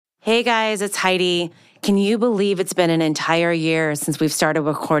Hey guys, it's Heidi. Can you believe it's been an entire year since we've started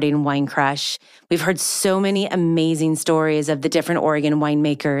recording Wine Crush? We've heard so many amazing stories of the different Oregon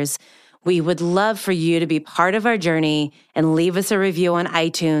winemakers. We would love for you to be part of our journey and leave us a review on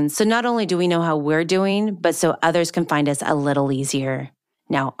iTunes. So not only do we know how we're doing, but so others can find us a little easier.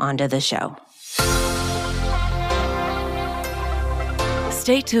 Now on to the show.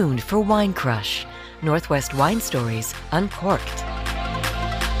 Stay tuned for Wine Crush, Northwest Wine Stories Uncorked.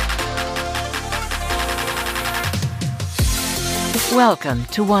 Welcome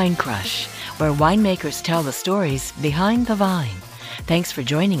to Wine Crush, where winemakers tell the stories behind the vine. Thanks for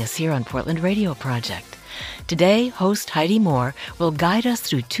joining us here on Portland Radio Project. Today, host Heidi Moore will guide us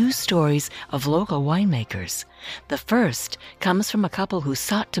through two stories of local winemakers. The first comes from a couple who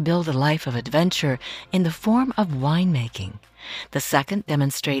sought to build a life of adventure in the form of winemaking. The second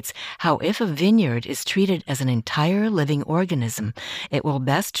demonstrates how if a vineyard is treated as an entire living organism, it will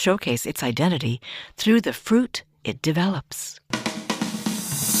best showcase its identity through the fruit it develops.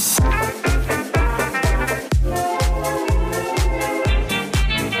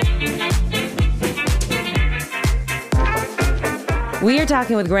 We are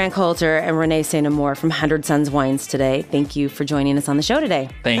talking with Grant Coulter and Renee St. Amour from 100 Sons Wines today. Thank you for joining us on the show today.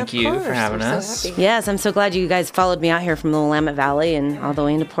 Thank you for having us. So yes, I'm so glad you guys followed me out here from the Willamette Valley and all the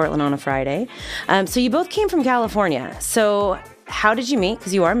way into Portland on a Friday. So you both came from California. So how did you meet?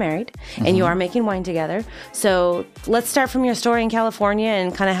 Because you are married and you are making wine together. So let's start from your story in California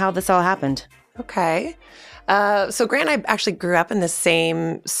and kind of how this all happened. Okay. So Grant and I actually grew up in the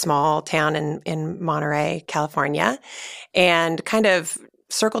same small town in Monterey, California, and kind of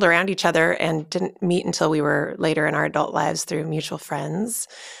circled around each other and didn't meet until we were later in our adult lives through mutual friends.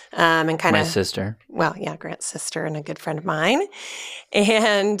 And kind of my sister. Well, yeah, Grant's sister and a good friend of mine,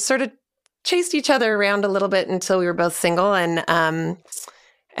 and sort of chased each other around a little bit until we were both single, and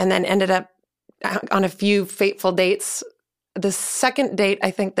then ended up on a few fateful dates. The second date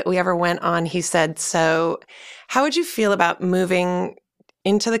I think that we ever went on, he said, "So how would you feel about moving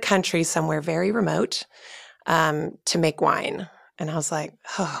into the country somewhere very remote to make wine?" And I was like,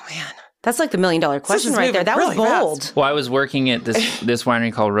 oh, man. That's like the $1 million question right there. That really was bold. Fast. Well, I was working at this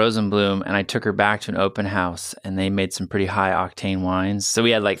winery called Rosenblum, and I took her back to an open house, and they made some pretty high octane wines. So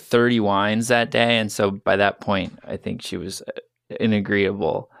we had like 30 wines that day, and so by that point, I think she was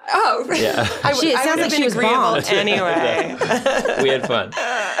agreeable. Oh, yeah. It sounds like she was bombed anyway. We had fun.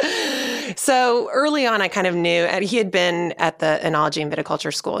 So early on, I kind of knew he had been at the Enology and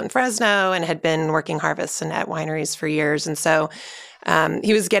Viticulture School in Fresno and had been working harvests and at wineries for years. And so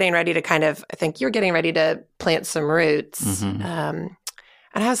he was getting ready to I think you're getting ready to plant some roots. Mm-hmm. And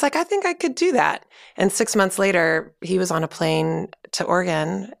I was like, I think I could do that. And 6 months later, he was on a plane to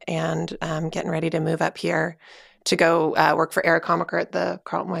Oregon and getting ready to move up here to go work for Eric Homaker at the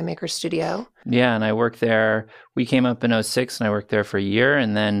Carlton Winemaker Studio. Yeah, and I worked there. We came up in 2006, and I worked there for a year.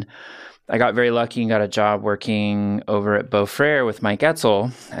 And then I got very lucky and got a job working over at Beaufrere with Mike Etzel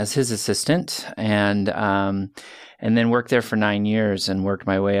as his assistant. And then worked there for 9 years and worked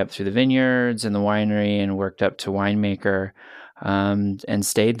my way up through the vineyards and the winery and worked up to winemaker and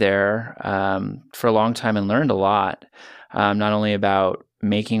stayed there for a long time and learned a lot, not only about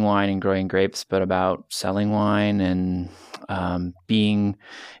making wine and growing grapes, but about selling wine and being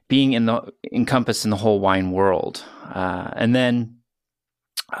encompassed in the whole wine world. And then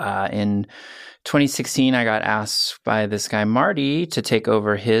in 2016, I got asked by this guy Marty to take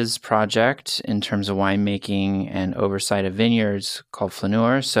over his project in terms of winemaking and oversight of vineyards called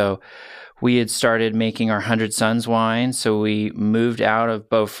Flaneur. So we had started making our 100 Sons wine. So we moved out of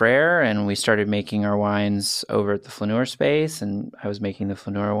Beaufrere and we started making our wines over at the Flaneur space. And I was making the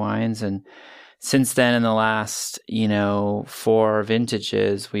Flaneur wines. And since then, in the last, 4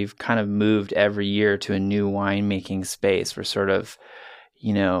 vintages, we've kind of moved every year to a new winemaking space. We're sort of,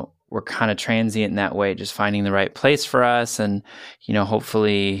 we're kind of transient in that way, just finding the right place for us. And,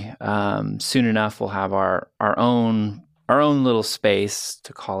 hopefully soon enough, we'll have our own little space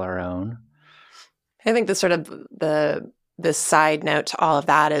to call our own. I think the side note to all of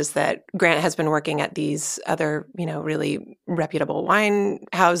that is that Grant has been working at these other, really reputable wine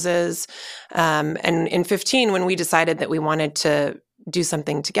houses. And in 2015, when we decided that we wanted to do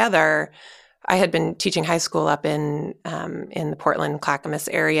something together, I had been teaching high school up in the Portland, Clackamas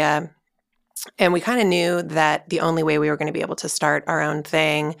area. And we kind of knew that the only way we were going to be able to start our own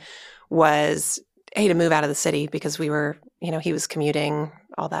thing was, to move out of the city because we were, he was commuting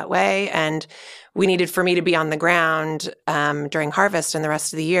all that way. And we needed for me to be on the ground during harvest and the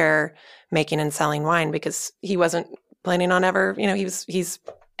rest of the year making and selling wine because he wasn't planning on ever, he's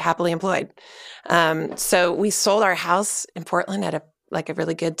happily employed. So we sold our house in Portland at a like a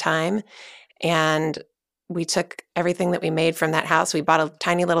really good time. And we took everything that we made from that house. We bought a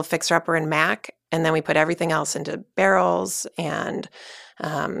tiny little fixer-upper in Mac, and then we put everything else into barrels and,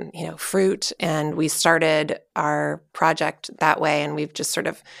 fruit. And we started our project that way. And we've just sort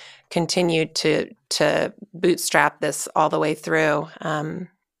of continued to bootstrap this all the way through. And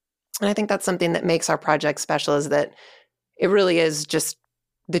I think that's something that makes our project special, is that it really is just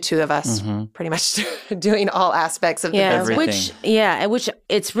the two of us pretty much doing all aspects of the business. Which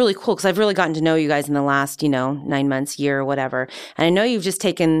it's really cool, because I've really gotten to know you guys in the last, 9 months, year, or whatever. And I know you've just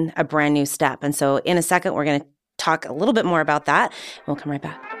taken a brand new step. And so in a second, we're going to talk a little bit more about that. We'll come right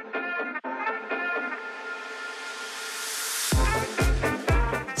back.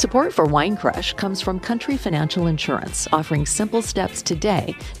 Support for Wine Crush comes from Country Financial Insurance, offering simple steps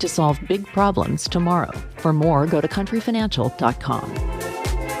today to solve big problems tomorrow. For more, go to countryfinancial.com.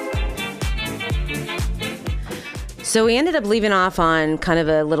 So we ended up leaving off on kind of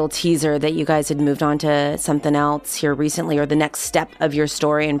a little teaser that you guys had moved on to something else here recently, or the next step of your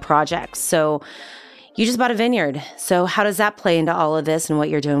story and projects. So you just bought a vineyard. So how does that play into all of this and what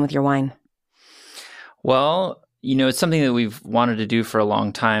you're doing with your wine? Well, it's something that we've wanted to do for a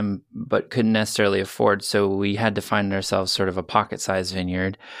long time, but couldn't necessarily afford. So we had to find ourselves sort of a pocket-sized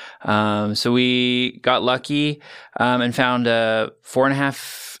vineyard. So we got lucky and found a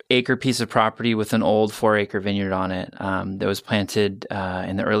 4.5-acre piece of property with an old 4-acre vineyard on it that was planted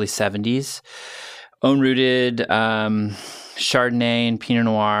in the early 70s. Own-rooted Chardonnay and Pinot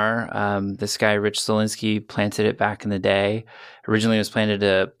Noir. This guy, Rich Zielinski, planted it back in the day. Originally, it was planted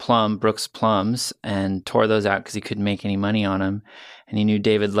to Brooks plums, and tore those out because he couldn't make any money on them. And he knew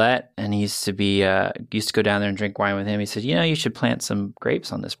David Lett, and he used to go down there and drink wine with him. He said, you should plant some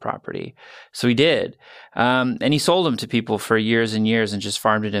grapes on this property. So he did. And he sold them to people for years and years and just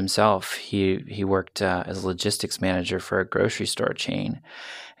farmed it himself. He worked as a logistics manager for a grocery store chain.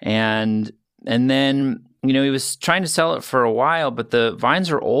 And then, he was trying to sell it for a while, but the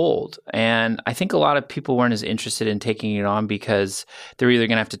vines are old. And I think a lot of people weren't as interested in taking it on because they were either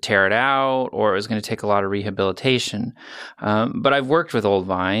going to have to tear it out, or it was going to take a lot of rehabilitation. But I've worked with old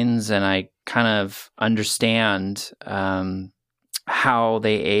vines, and I kind of understand how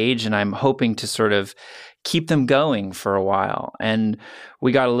they age, and I'm hoping to sort of keep them going for a while. And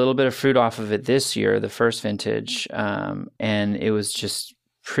we got a little bit of fruit off of it this year, the first vintage, and it was just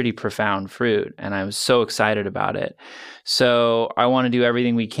pretty profound fruit, and I was so excited about it. So I want to do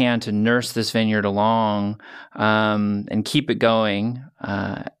everything we can to nurse this vineyard along and keep it going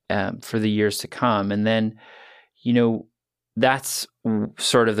for the years to come. And then, that's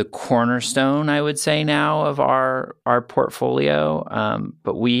sort of the cornerstone, I would say, now of our portfolio.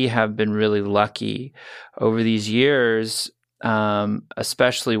 But we have been really lucky over these years,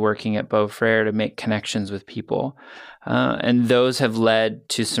 especially working at Beaufrere, to make connections with people. And those have led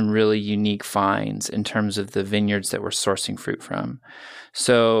to some really unique finds in terms of the vineyards that we're sourcing fruit from.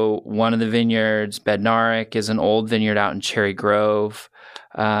 So one of the vineyards, Bednarik, is an old vineyard out in Cherry Grove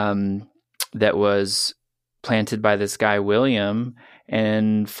that was planted by this guy, William,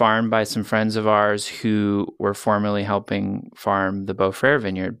 and farmed by some friends of ours who were formerly helping farm the Beaufrere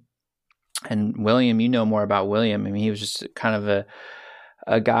vineyard. And William, more about William. I mean, he was just kind of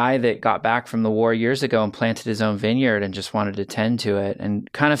a guy that got back from the war years ago and planted his own vineyard and just wanted to tend to it,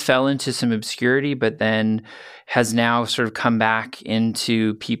 and kind of fell into some obscurity, but then has now sort of come back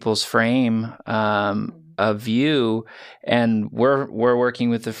into people's frame of view. And we're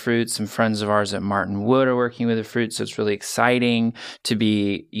working with the fruit. Some friends of ours at Martin Wood are working with the fruit. So it's really exciting to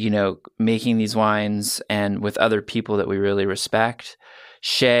be, making these wines and with other people that we really respect.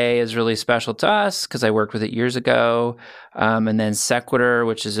 Shea is really special to us because I worked with it years ago. And then Sequitur,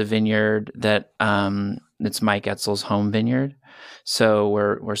 which is a vineyard that it's Mike Etzel's home vineyard. So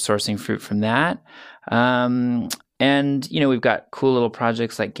we're sourcing fruit from that. And, we've got cool little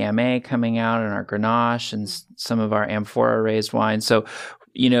projects like Gamay coming out, and our Grenache, and some of our amphora raised wines. So,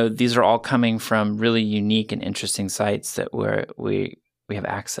 these are all coming from really unique and interesting sites that we have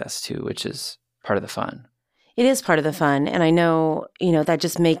access to, which is part of the fun. It is part of the fun. And I know, that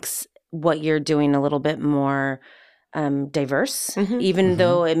just makes what you're doing a little bit more diverse. Even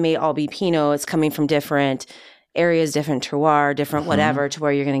though it may all be Pinot, it's coming from different areas, different terroir, different whatever, to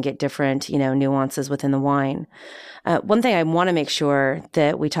where you're going to get different, nuances within the wine. One thing I want to make sure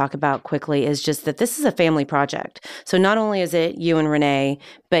that we talk about quickly is just that this is a family project. So not only is it you and Renee,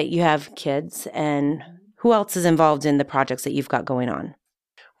 but you have kids, and who else is involved in the projects that you've got going on?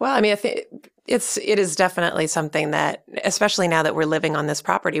 Well, I mean, I think it is definitely something that, especially now that we're living on this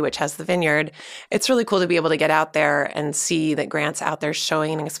property, which has the vineyard, it's really cool to be able to get out there and see that Grant's out there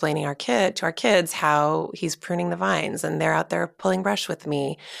showing and explaining to our kids how he's pruning the vines, and they're out there pulling brush with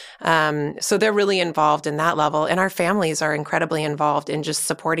me. So they're really involved in that level, and our families are incredibly involved in just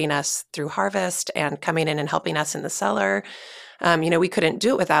supporting us through harvest and coming in and helping us in the cellar. We couldn't do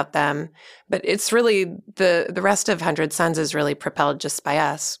it without them, but it's really the rest of 100 Sons is really propelled just by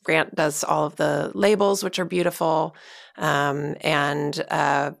us. Grant does all of the labels, which are beautiful. And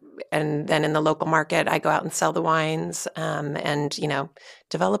then in the local market, I go out and sell the wines, and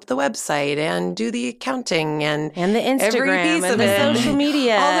develop the website and do the accounting and the Instagram and the social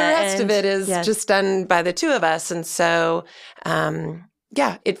media. All the rest of it is just done by the two of us. And so,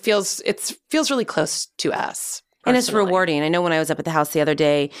 it feels really close to us. And it's rewarding. I know when I was up at the house the other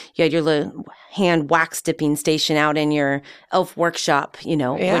day, you had your little hand wax dipping station out in your elf workshop,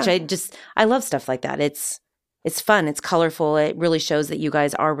 which I love stuff like that. It's fun. It's colorful. It really shows that you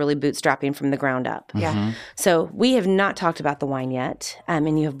guys are really bootstrapping from the ground up. Yeah. Mm-hmm. So we have not talked about the wine yet.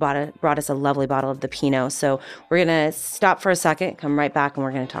 And you have brought us a lovely bottle of the Pinot. So we're going to stop for a second, come right back, and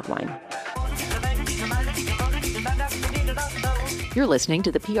we're going to talk wine. You're listening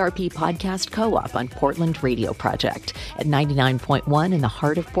to the PRP Podcast Co-op on Portland Radio Project at 99.1 in the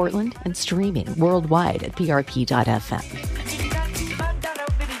heart of Portland and streaming worldwide at prp.fm.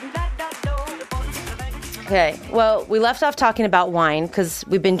 Okay, well, we left off talking about wine because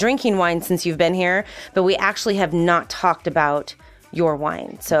we've been drinking wine since you've been here, but we actually have not talked about your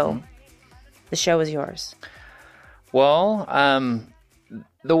wine. So the show is yours. Well,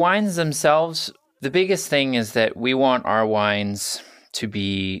 the wines themselves, the biggest thing is that we want our wines to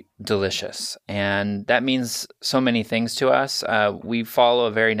be delicious. And that means so many things to us. We follow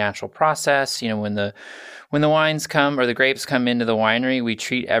a very natural process. When the wines come or the grapes come into the winery, we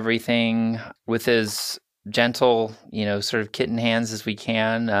treat everything with as gentle, sort of kitten hands as we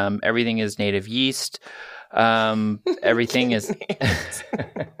can. Everything is native yeast. Everything is...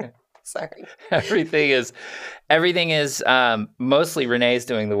 Sorry. Everything is mostly Renee's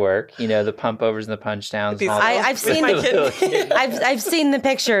doing the work. The pump overs and the punch downs. I've seen I've seen the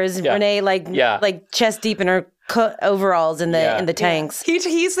pictures. Yeah. Renee like chest deep in her overalls in the tanks. Yeah.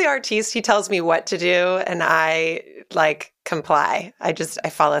 He's the artiste. He tells me what to do, and I comply. I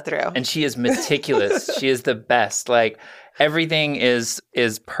follow through. And she is meticulous. She is the best. Everything is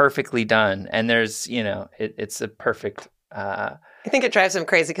perfectly done, and there's it's a perfect. I think it drives him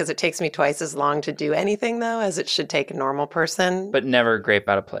crazy because it takes me twice as long to do anything, though, as it should take a normal person. But never grape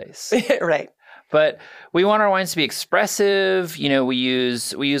out of place. Right. But we want our wines to be expressive. We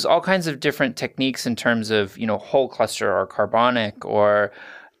use all kinds of different techniques in terms of, whole cluster or carbonic or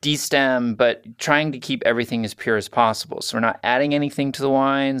destem, but trying to keep everything as pure as possible. So we're not adding anything to the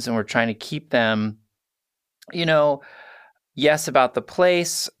wines, and we're trying to keep them, yes, about the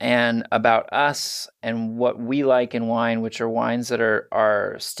place and about us and what we like in wine, which are wines that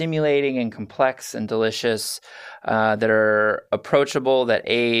are stimulating and complex and delicious, that are approachable, that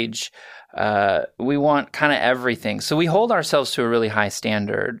age. We want kind of everything. So we hold ourselves to a really high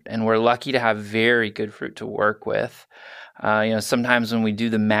standard, and we're lucky to have very good fruit to work with. Sometimes when we do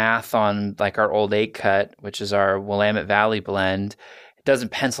the math on our Old Eight Cut, which is our Willamette Valley blend, it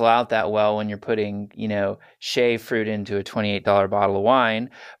doesn't pencil out that well when you're putting, shea fruit into a $28 bottle of wine.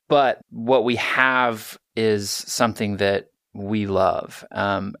 But what we have is something that we love.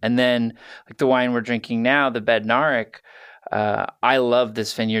 And then the wine we're drinking now, the Bednarik, I love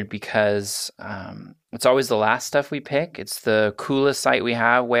this vineyard because it's always the last stuff we pick. It's the coolest site we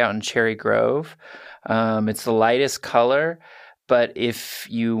have way out in Cherry Grove. It's the lightest color. But if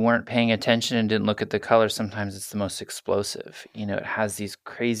you weren't paying attention and didn't look at the color, sometimes it's the most explosive. It has these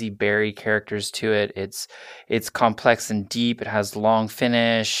crazy berry characters to it. It's complex and deep. It has long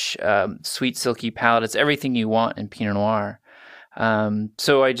finish, sweet, silky palate. It's everything you want in Pinot Noir.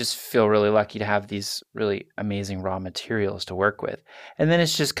 So I just feel really lucky to have these really amazing raw materials to work with. And then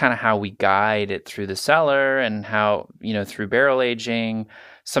it's just kind of how we guide it through the cellar and how, through barrel aging.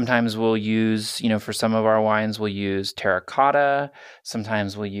 Sometimes we'll use, for some of our wines, we'll use terracotta.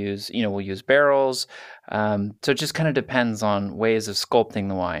 Sometimes we'll use barrels. So it just kind of depends on ways of sculpting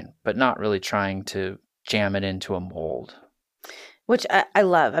the wine, but not really trying to jam it into a mold. Which I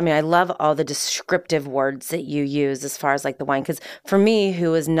love. I love all the descriptive words that you use as far as the wine. Because for me,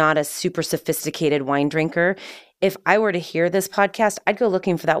 who is not a super sophisticated wine drinker, if I were to hear this podcast, I'd go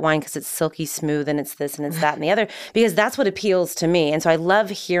looking for that wine because it's silky smooth and it's this and it's that and the other, because that's what appeals to me. And so I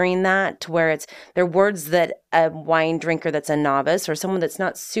love hearing that, to where they're words that a wine drinker that's a novice or someone that's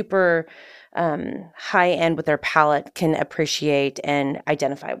not super high end with their palate can appreciate and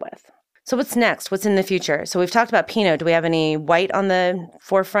identify with. So what's next? What's in the future? So we've talked about Pinot. Do we have any white on the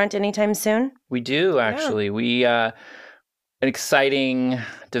forefront anytime soon? We do, actually. Yeah. An exciting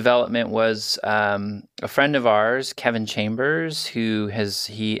development was a friend of ours, Kevin Chambers,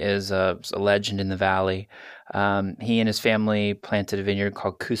 he is a legend in the Valley. He and his family planted a vineyard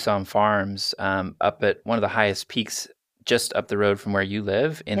called Kusam Farms up at one of the highest peaks just up the road from where you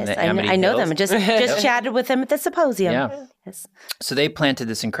live in the Amity Hills. I know them. Just chatted with them at the symposium. Yeah. Yes. So they planted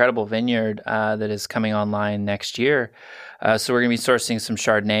this incredible vineyard that is coming online next year. So we're going to be sourcing some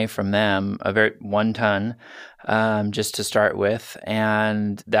Chardonnay from them, 1 ton, just to start with.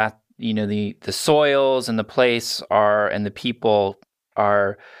 And that, the soils and the place and the people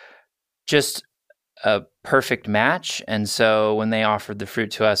are just a perfect match. And so when they offered the fruit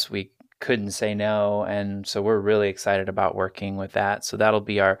to us, we couldn't say no. And so we're really excited about working with that. So that'll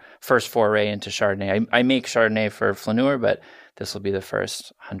be our first foray into Chardonnay. I make Chardonnay for Flaneur, but this will be the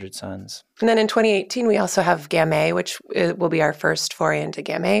first 100 Suns. And then in 2018, we also have Gamay, which will be our first foray into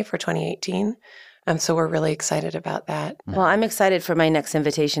Gamay for 2018. So we're really excited about that. Well, I'm excited for my next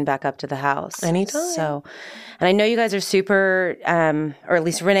invitation back up to the house. Anytime. So, and I know you guys are super, or at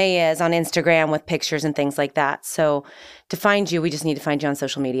least Renee is on Instagram with pictures and things like that. So to find you, we just need to find you on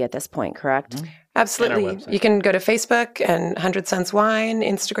social media at this point, correct? Mm-hmm. Absolutely. You can go to Facebook and 100 Suns Wine,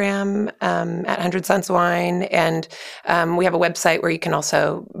 Instagram at 100 Suns Wine. And we have a website where you can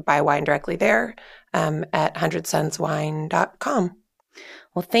also buy wine directly there at 100sunswine.com.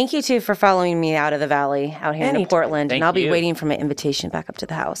 Well, thank you, too, for following me out of the Valley, out here into Portland. And I'll be waiting for my invitation back up to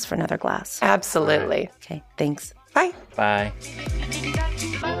the house for another glass. Absolutely. Right. Okay, thanks. Bye. Bye.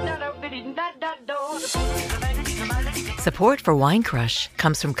 Support for Wine Crush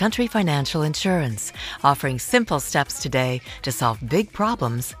comes from Country Financial Insurance, offering simple steps today to solve big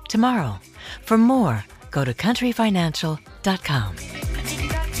problems tomorrow. For more, go to countryfinancial.com.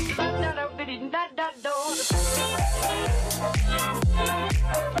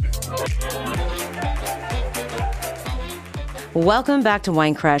 Welcome back to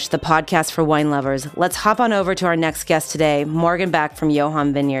Wine Crush, the podcast for wine lovers. Let's hop on over to our next guest today, Morgan Beck from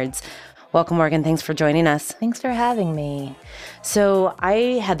Johan Vineyards. Welcome, Morgan. Thanks for joining us. Thanks for having me. So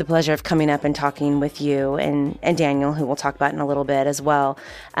I had the pleasure of coming up and talking with you and Daniel, who we'll talk about in a little bit as well,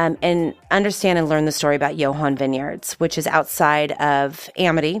 and understand and learn the story about Johan Vineyards, which is outside of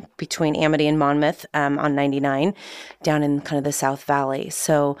Amity, between Amity and Monmouth on 99, down in kind of the South Valley.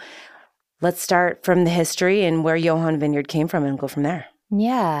 So let's start from the history and where Johan Vineyard came from and go from there.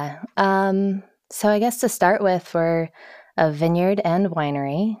 Yeah. So I guess to start with, we're a vineyard and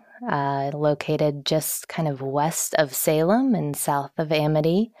winery located just kind of west of Salem and south of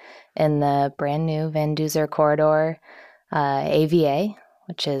Amity in the brand new Van Duzer Corridor AVA,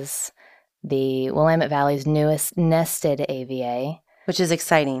 which is the Willamette Valley's newest nested AVA. Which is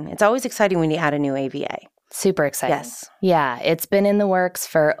exciting. It's always exciting when you add a new AVA. Super exciting. Yes. Yeah, it's been in the works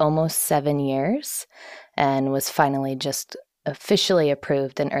for almost 7 years and was finally just officially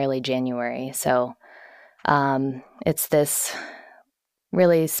approved in early January. So it's this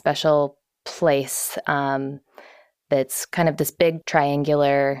really special place that's kind of this big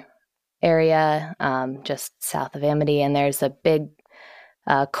triangular area just south of Amity. And there's a big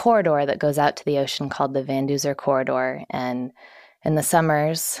corridor that goes out to the ocean called the Van Duzer Corridor. And in the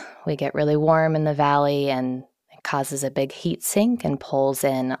summers, we get really warm in the valley and it causes a big heat sink and pulls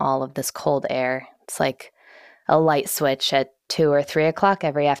in all of this cold air. It's like a light switch at 2 or 3 o'clock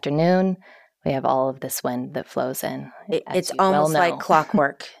every afternoon. We have all of this wind that flows in. It's almost like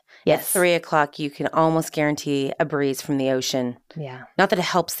clockwork. Yes. At 3 o'clock, you can almost guarantee a breeze from the ocean. Yeah. Not that it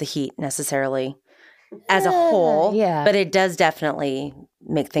helps the heat necessarily as a whole, but it does definitely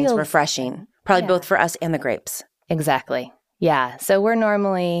make things refreshing, probably both for us and the grapes. Exactly. Yeah. So we're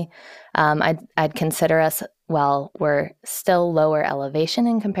normally, I'd consider us, we're still lower elevation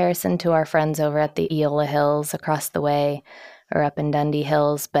in comparison to our friends over at the Eola Hills across the way or up in Dundee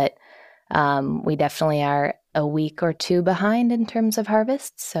Hills, but we definitely are a week or 2 behind in terms of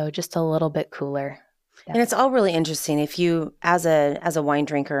harvest, so just a little bit cooler. Definitely. And it's all really interesting. If you, as a wine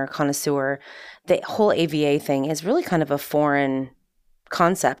drinker or connoisseur, the whole AVA thing is really kind of a foreign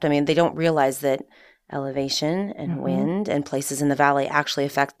concept. I mean, they don't realize that elevation and wind and places in the valley actually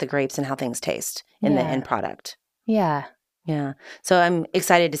affect the grapes and how things taste in the end product. Yeah. Yeah. So I'm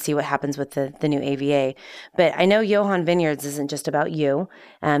excited to see what happens with the new AVA. But I know Johan Vineyards isn't just about you.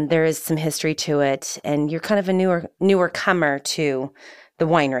 There is some history to it, and you're kind of a newer comer to the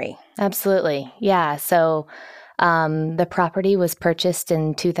winery. Absolutely. Yeah. So the property was purchased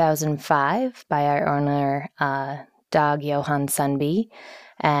in 2005 by our owner, Dag Johan Sundby.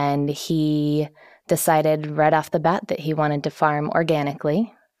 And he decided right off the bat that he wanted to farm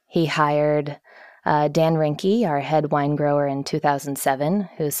organically. He hired Dan Rinke, our head wine grower, in 2007,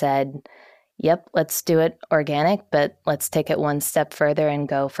 who said, yep, let's do it organic, but let's take it one step further and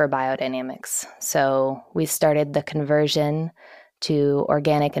go for biodynamics. So we started the conversion to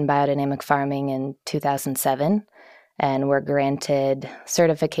organic and biodynamic farming in 2007, and were granted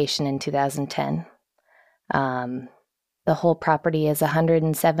certification in 2010. The whole property is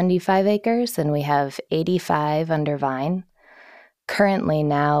 175 acres, and we have 85 under vine, currently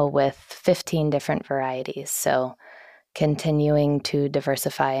now with 15 different varieties. So continuing to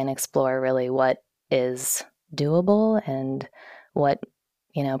diversify and explore really what is doable and what,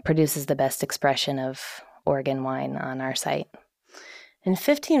 produces the best expression of Oregon wine on our site. And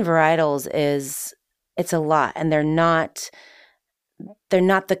 15 varietals it's a lot, and they're not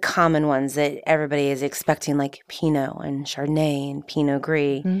the common ones that everybody is expecting, like Pinot and Chardonnay and Pinot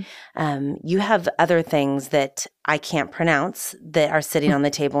Gris. Mm-hmm. You have other things that I can't pronounce that are sitting on the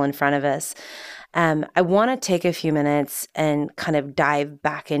table in front of us. I want to take a few minutes and kind of dive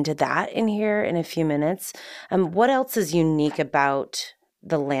back into that in here in a few minutes. What else is unique about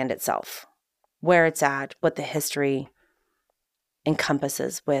the land itself, where it's at, what the history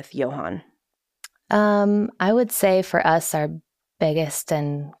encompasses with Johan? I would say for us, our biggest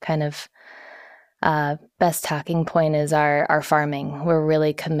and kind of best talking point is our farming. We're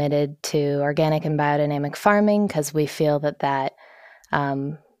really committed to organic and biodynamic farming because we feel that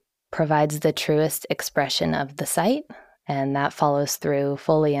provides the truest expression of the site, and that follows through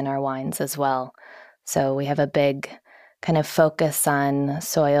fully in our wines as well. So we have a big kind of focus on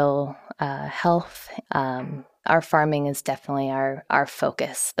soil health. Our farming is definitely our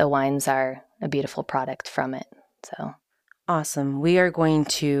focus. The wines are a beautiful product from it. So awesome. We are going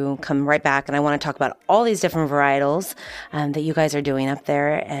to come right back, and I want to talk about all these different varietals that you guys are doing up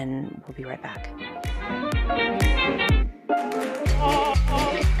there, and we'll be right back.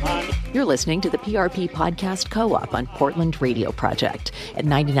 You're listening to the PRP Podcast Co-op on Portland Radio Project at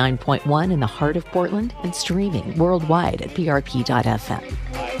 99.1 in the heart of Portland and streaming worldwide at prp.fm.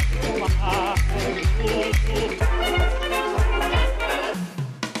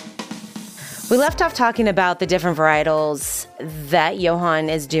 We left off talking about the different varietals that Johan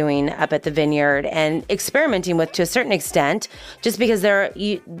is doing up at the vineyard and experimenting with to a certain extent, just because there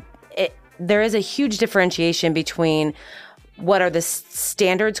is a huge differentiation between what are the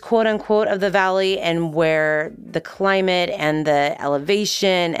standards, quote unquote, of the valley and where the climate and the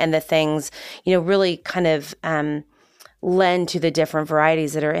elevation and the things, really kind of lend to the different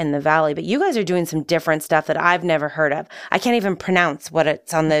varieties that are in the valley. But you guys are doing some different stuff that I've never heard of. I can't even pronounce what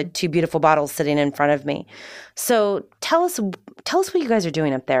it's on the two beautiful bottles sitting in front of me. So tell us what you guys are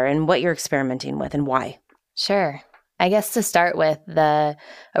doing up there and what you're experimenting with and why. Sure. I guess to start with, the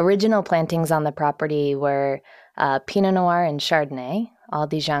original plantings on the property were Pinot Noir and Chardonnay, all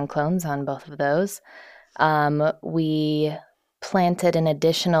Dijon clones on both of those. We planted an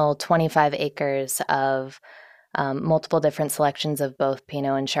additional 25 acres of multiple different selections of both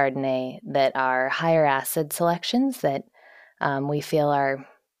Pinot and Chardonnay that are higher acid selections that we feel are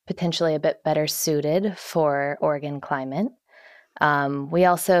potentially a bit better suited for Oregon climate. We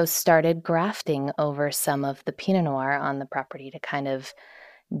also started grafting over some of the Pinot Noir on the property to kind of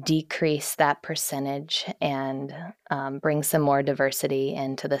decrease that percentage and bring some more diversity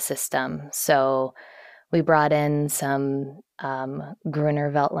into the system. So we brought in some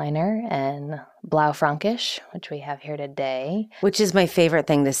Gruner Veltliner and Blaufränkisch, which we have here today. Which is my favorite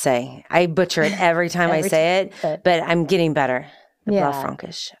thing to say. I butcher it every time I say it, but I'm getting better. The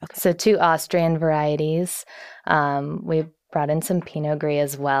Blaufränkisch. Okay. So 2 Austrian varieties. We brought in some Pinot Gris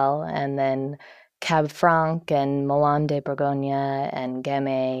as well, and then Cab Franc and Melon de Bourgogne and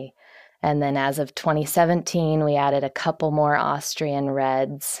Gamay. And then as of 2017, we added a couple more Austrian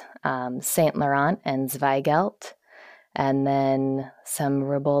reds, Saint Laurent and Zweigelt, and then some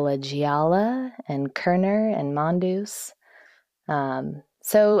Ribolla Gialla and Kerner and Mondeuse.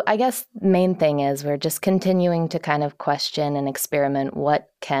 So I guess the main thing is we're just continuing to kind of question and experiment what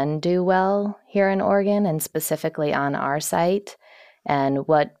can do well here in Oregon and specifically on our site, and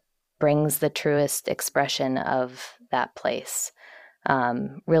what brings the truest expression of that place.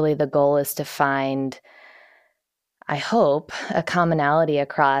 Really, the goal is to find, I hope, a commonality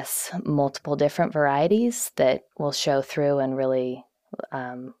across multiple different varieties that will show through and really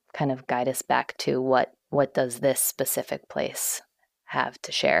kind of guide us back to what does this specific place have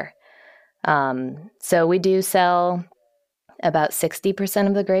to share. So we do sell about 60%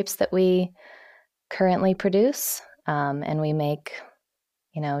 of the grapes that we currently produce, and we make,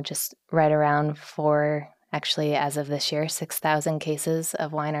 just right around 4 actually, as of this year, 6,000 cases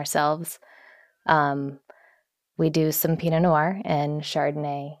of wine ourselves. We do some Pinot Noir and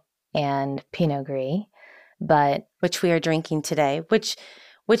Chardonnay and Pinot Gris, but which we are drinking today, which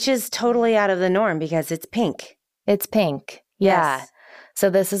is totally out of the norm because it's pink. It's pink. Yeah. Yes. So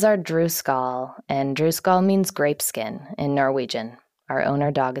this is our Druskal, and Druskal means grape skin in Norwegian. Our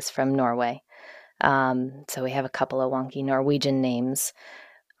owner dog is from Norway. So we have a couple of wonky Norwegian names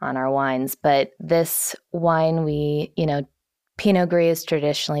on our wines. But this wine, Pinot Gris is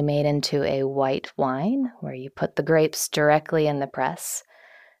traditionally made into a white wine where you put the grapes directly in the press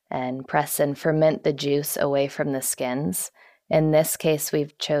and ferment the juice away from the skins. In this case,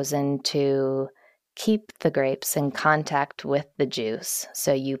 we've chosen to keep the grapes in contact with the juice.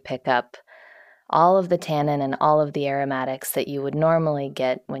 So you pick up all of the tannin and all of the aromatics that you would normally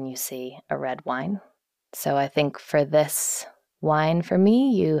get when you see a red wine. So I think for this wine, for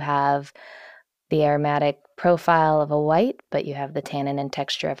me, you have the aromatic profile of a white, but you have the tannin and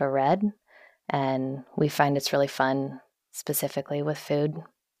texture of a red. And we find it's really fun, specifically with food.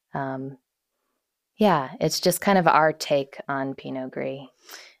 It's just kind of our take on Pinot Gris.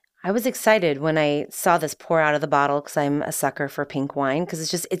 I was excited when I saw this pour out of the bottle because I'm a sucker for pink wine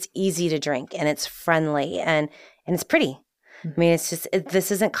because it's easy to drink and it's friendly and it's pretty. I mean,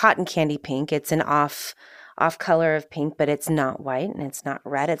 this isn't cotton candy pink. It's an off color of pink, but it's not white and it's not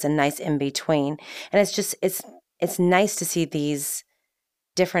red. It's a nice in between. And it's nice to see these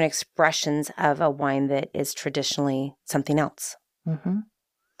different expressions of a wine that is traditionally something else. Mm-hmm.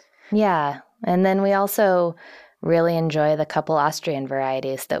 Yeah. And then we also really enjoy the couple Austrian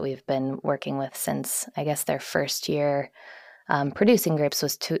varieties that we've been working with since, I guess, their first year producing grapes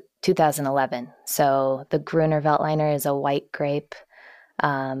was 2011. So the Gruner Veltliner is a white grape,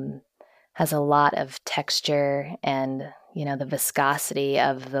 has a lot of texture, and, the viscosity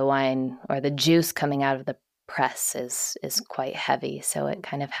of the wine or the juice coming out of the press is quite heavy. So it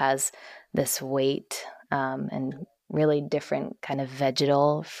kind of has this weight and really different kind of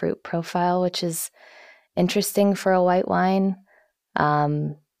vegetal fruit profile, which is interesting for a white wine.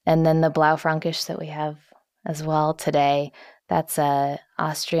 And then the Blaufränkisch that we have as well today, that's a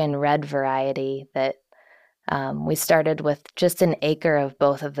Austrian red variety that we started with just an acre of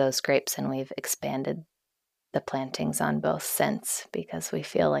both of those grapes, and we've expanded the plantings on both since because we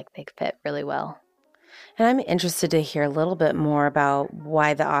feel like they fit really well. And I'm interested to hear a little bit more about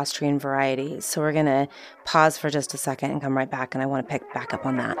why the Austrian varieties. So we're going to pause for just a second and come right back, and I want to pick back up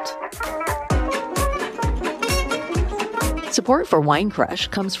on that. Support for Wine Crush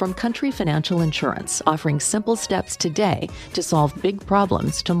comes from Country Financial Insurance, offering simple steps today to solve big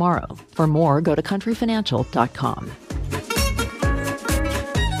problems tomorrow. For more, go to countryfinancial.com.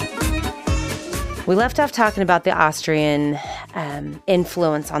 We left off talking about the Austrian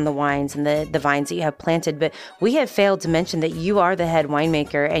influence on the wines and the vines that you have planted, but we have failed to mention that you are the head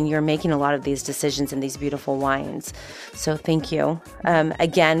winemaker and you're making a lot of these decisions and these beautiful wines. So thank you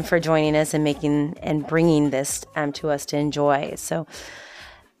again for joining us and making and bringing this to us to enjoy. So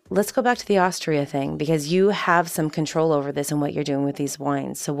let's go back to the Austria thing because you have some control over this and what you're doing with these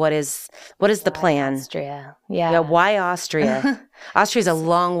wines. So what is the plan? Austria. Yeah. Why Austria? Austria's a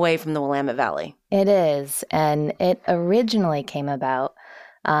long way from the Willamette Valley. It is. And it originally came about.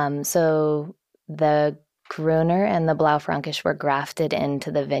 So the Gruner and the Blaufränkisch were grafted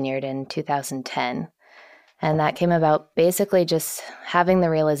into the vineyard in 2010. And that came about basically just having the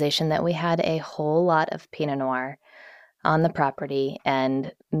realization that we had a whole lot of Pinot Noir on the property,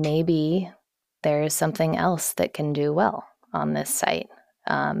 and maybe there is something else that can do well on this site.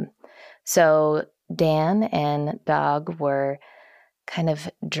 So Dan and Dag were kind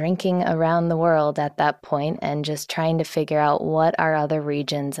of drinking around the world at that point and just trying to figure out what are other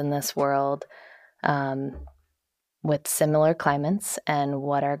regions in this world with similar climates and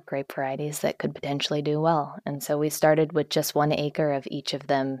what are grape varieties that could potentially do well. And so we started with just 1 acre of each of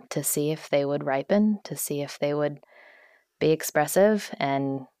them to see if they would ripen, to see if they would be expressive,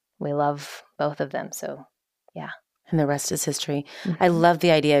 and we love both of them. So, yeah. And the rest is history. Mm-hmm. I love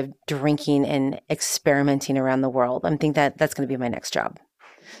the idea of drinking and experimenting around the world. I think that's going to be my next job.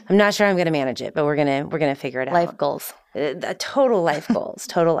 I'm not sure I'm going to manage it, but we're gonna figure it out. Life goals. Total life goals.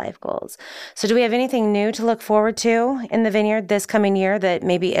 Total life goals. So, do we have anything new to look forward to in the vineyard this coming year that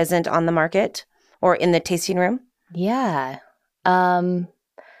maybe isn't on the market or in the tasting room? Yeah.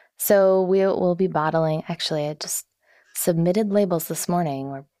 So we'll be bottling. Actually, I just submitted labels this morning.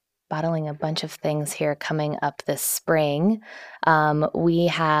 We're bottling a bunch of things here coming up this spring. We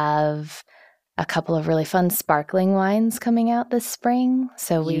have a couple of really fun sparkling wines coming out this spring.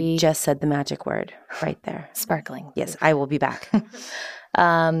 So you just said the magic word right there. Sparkling. Yes, I will be back.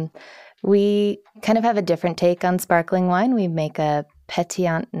 We kind of have a different take on sparkling wine. We make a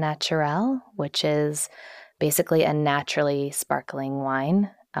pétillant naturel, which is basically a naturally sparkling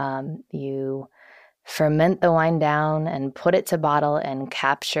wine. You ferment the wine down and put it to bottle and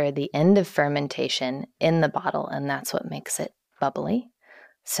capture the end of fermentation in the bottle, and that's what makes it bubbly.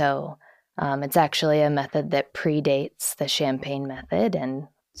 So it's actually a method that predates the champagne method and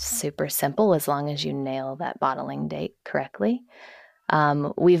super simple as long as you nail that bottling date correctly.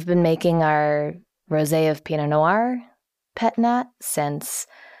 We've been making our Rosé of Pinot Noir Pet Nat since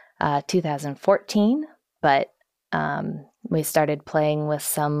 2014, but we started playing with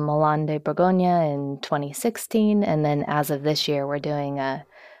some Melon de Bourgogne in 2016, and then as of this year, we're doing a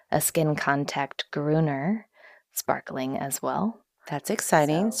skin contact Gruner sparkling as well. That's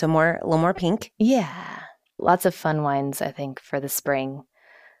exciting. So a little more pink. Yeah, lots of fun wines, I think, for the spring.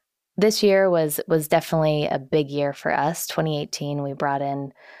 This year was definitely a big year for us. 2018, we brought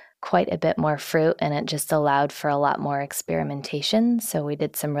in quite a bit more fruit, and it just allowed for a lot more experimentation. So we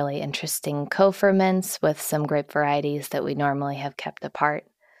did some really interesting co-ferments with some grape varieties that we normally have kept apart.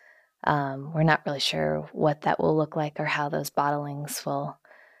 We're not really sure what that will look like or how those bottlings will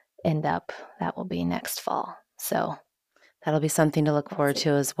end up. That will be next fall. So that'll be something to look forward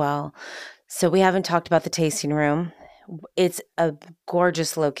to as well. So we haven't talked about the tasting room. It's a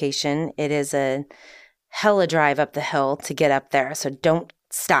gorgeous location. It is a hella drive up the hill to get up there. So don't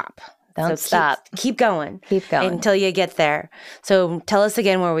stop. Don't stop. Keep going. Keep going. Until you get there. So tell us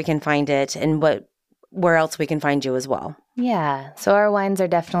again where we can find it and where else we can find you as well. Yeah. So our wines are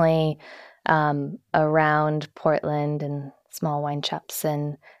definitely around Portland and small wine shops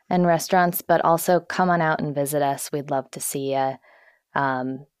and restaurants, but also come on out and visit us. We'd love to see you.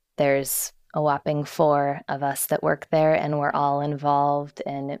 There's a whopping 4 of us that work there, and we're all involved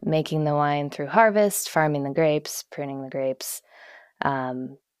in making the wine through harvest, farming the grapes, pruning the grapes,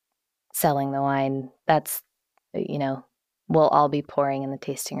 selling the wine. That's, we'll all be pouring in the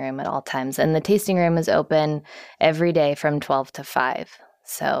tasting room at all times. And the tasting room is open every day from 12 to 5.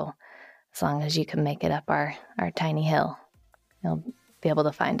 So as long as you can make it up our tiny hill, you'll be able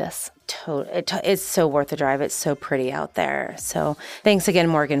to find us. It's so worth the drive. It's so pretty out there. So thanks again,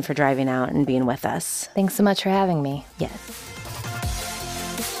 Morgan, for driving out and being with us. Thanks so much for having me. Yes.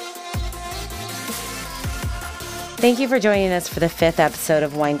 Thank you for joining us for the 5th episode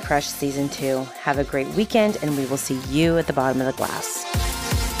of Wine Crush Season 2. Have a great weekend, and we will see you at the bottom of the glass.